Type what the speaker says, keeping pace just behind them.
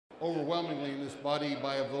overwhelmingly in this body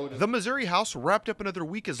by a vote. The Missouri House wrapped up another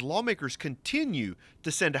week as lawmakers continue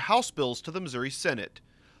to send House bills to the Missouri Senate.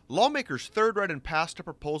 Lawmakers third read and passed a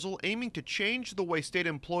proposal aiming to change the way state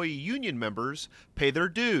employee union members pay their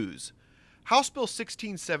dues. House Bill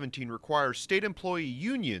 1617 requires state employee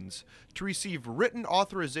unions to receive written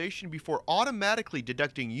authorization before automatically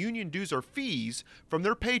deducting union dues or fees from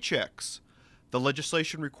their paychecks. The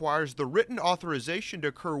legislation requires the written authorization to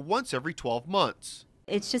occur once every 12 months.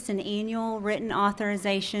 It's just an annual written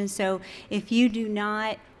authorization, so if you do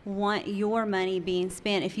not want your money being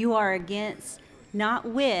spent, if you are against, not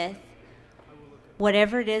with,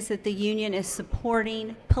 whatever it is that the union is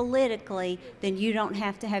supporting politically, then you don't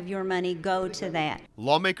have to have your money go to that.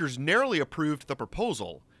 Lawmakers narrowly approved the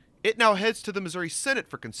proposal. It now heads to the Missouri Senate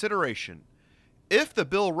for consideration. If the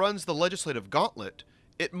bill runs the legislative gauntlet,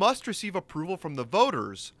 it must receive approval from the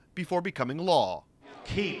voters before becoming law.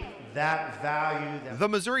 Keep that value. The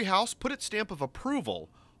Missouri House put its stamp of approval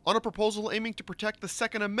on a proposal aiming to protect the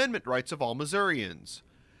Second Amendment rights of all Missourians.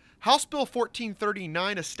 House Bill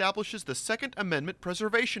 1439 establishes the Second Amendment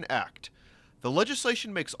Preservation Act. The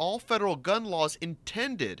legislation makes all federal gun laws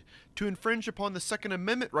intended to infringe upon the Second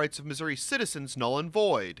Amendment rights of Missouri citizens null and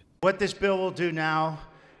void. What this bill will do now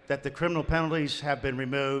that the criminal penalties have been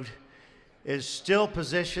removed is still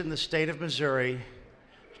position the state of Missouri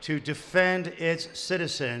to defend its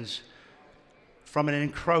citizens from an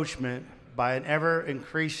encroachment by an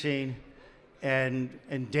ever-increasing and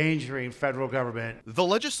endangering federal government. The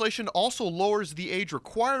legislation also lowers the age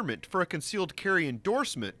requirement for a concealed carry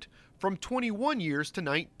endorsement from 21 years to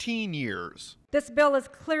 19 years. This bill is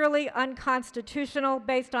clearly unconstitutional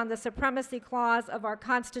based on the Supremacy Clause of our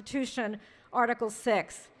Constitution, Article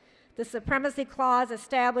 6. The Supremacy Clause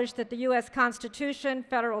established that the U.S. Constitution,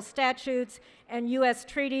 federal statutes, and U.S.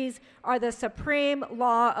 treaties are the supreme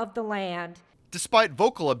law of the land. Despite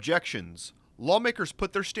vocal objections, lawmakers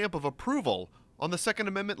put their stamp of approval on the Second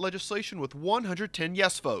Amendment legislation with 110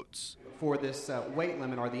 yes votes. For this weight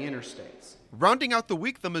limit are the interstates. Rounding out the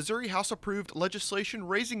week, the Missouri House approved legislation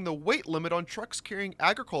raising the weight limit on trucks carrying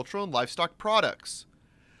agricultural and livestock products.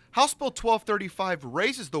 House Bill 1235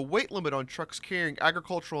 raises the weight limit on trucks carrying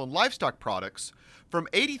agricultural and livestock products from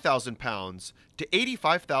 80,000 pounds to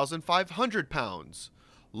 85,500 pounds.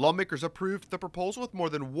 Lawmakers approved the proposal with more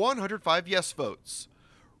than 105 yes votes.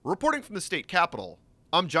 Reporting from the state capitol,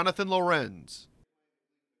 I'm Jonathan Lorenz.